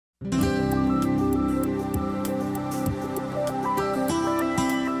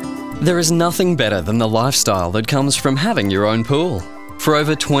There is nothing better than the lifestyle that comes from having your own pool. For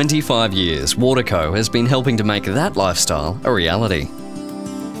over 25 years, Waterco has been helping to make that lifestyle a reality.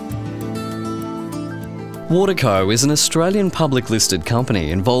 Waterco is an Australian public listed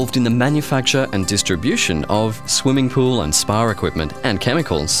company involved in the manufacture and distribution of swimming pool and spa equipment and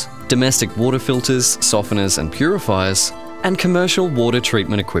chemicals, domestic water filters, softeners and purifiers, and commercial water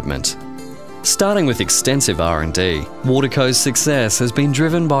treatment equipment. Starting with extensive R&D, Waterco's success has been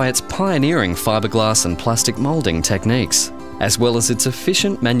driven by its pioneering fiberglass and plastic moulding techniques, as well as its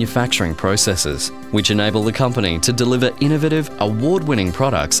efficient manufacturing processes, which enable the company to deliver innovative, award-winning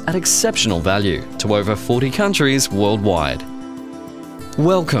products at exceptional value to over 40 countries worldwide.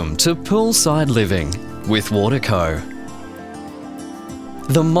 Welcome to Poolside Living with Waterco.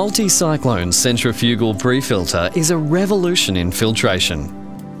 The MultiCyclone Centrifugal Pre-filter is a revolution in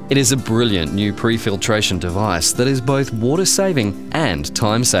filtration. It is a brilliant new pre-filtration device that is both water-saving and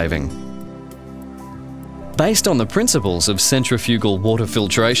time-saving. Based on the principles of centrifugal water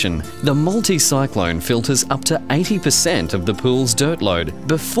filtration, the MultiCyclone filters up to 80% of the pool's dirt load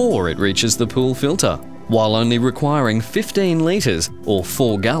before it reaches the pool filter, while only requiring 15 litres or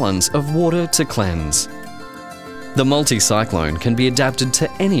 4 gallons of water to cleanse. The MultiCyclone can be adapted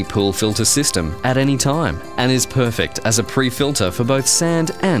to any pool filter system at any time and is perfect as a pre-filter for both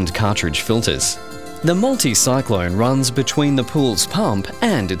sand and cartridge filters. The MultiCyclone runs between the pool's pump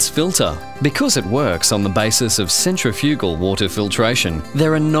and its filter. Because it works on the basis of centrifugal water filtration,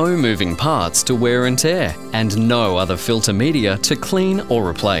 there are no moving parts to wear and tear and no other filter media to clean or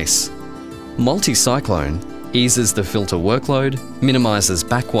replace. MultiCyclone eases the filter workload, minimises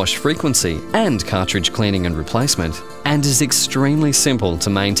backwash frequency and cartridge cleaning and replacement, and is extremely simple to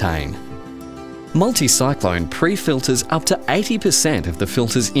maintain. MultiCyclone pre-filters up to 80% of the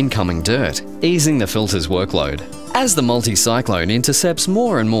filter's incoming dirt, easing the filter's workload. As the MultiCyclone intercepts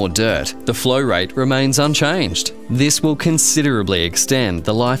more and more dirt, the flow rate remains unchanged. This will considerably extend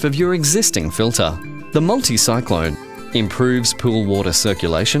the life of your existing filter. The MultiCyclone improves pool water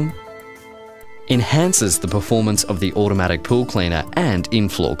circulation, enhances the performance of the automatic pool cleaner and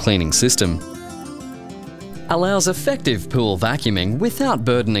in-floor cleaning system, allows effective pool vacuuming without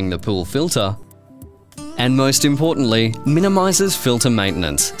burdening the pool filter, and most importantly, minimises filter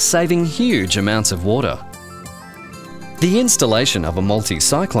maintenance, saving huge amounts of water. The installation of a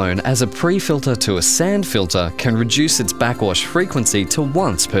MultiCyclone as a pre-filter to a sand filter can reduce its backwash frequency to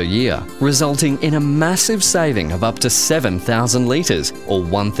once per year, resulting in a massive saving of up to 7,000 litres or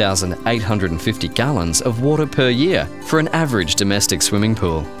 1,850 gallons of water per year for an average domestic swimming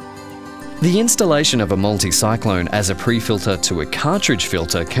pool. The installation of a MultiCyclone as a pre-filter to a cartridge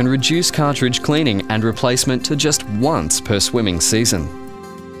filter can reduce cartridge cleaning and replacement to just once per swimming season.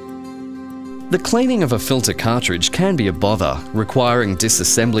 The cleaning of a filter cartridge can be a bother, requiring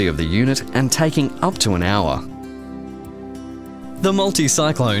disassembly of the unit and taking up to an hour. The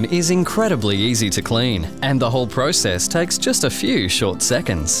MultiCyclone is incredibly easy to clean, and the whole process takes just a few short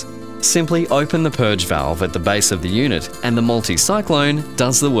seconds. Simply open the purge valve at the base of the unit and the MultiCyclone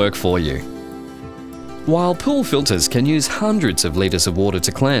does the work for you. While pool filters can use hundreds of litres of water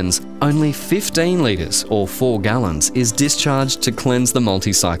to cleanse, only 15 litres or 4 gallons is discharged to cleanse the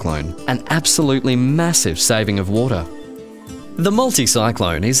MultiCyclone, an absolutely massive saving of water. The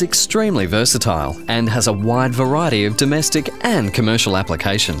MultiCyclone is extremely versatile and has a wide variety of domestic and commercial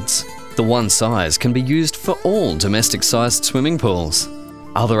applications. The one size can be used for all domestic-sized swimming pools.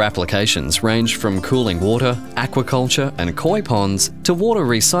 Other applications range from cooling water, aquaculture and koi ponds to water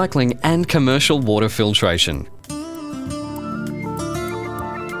recycling and commercial water filtration.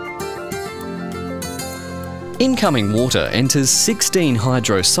 Incoming water enters 16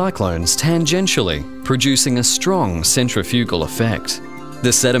 hydrocyclones tangentially, producing a strong centrifugal effect.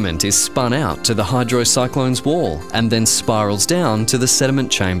 The sediment is spun out to the hydrocyclone's wall and then spirals down to the sediment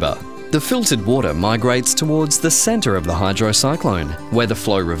chamber. The filtered water migrates towards the centre of the hydrocyclone, where the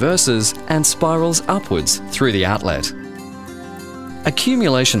flow reverses and spirals upwards through the outlet.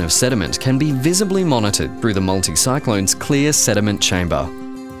 Accumulation of sediment can be visibly monitored through the MultiCyclone's clear sediment chamber.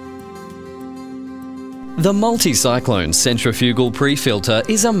 The MultiCyclone Centrifugal Pre-filter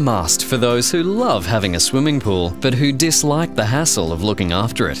is a must for those who love having a swimming pool but who dislike the hassle of looking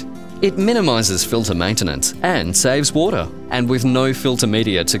after it. It minimises filter maintenance and saves water, and with no filter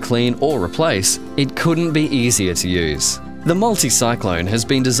media to clean or replace, it couldn't be easier to use. The MultiCyclone has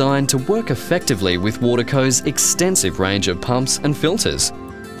been designed to work effectively with Waterco's extensive range of pumps and filters,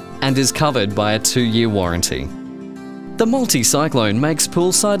 and is covered by a 2-year warranty. The MultiCyclone makes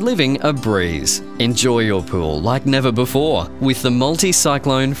poolside living a breeze. Enjoy your pool like never before with the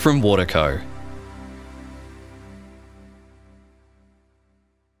MultiCyclone from Waterco.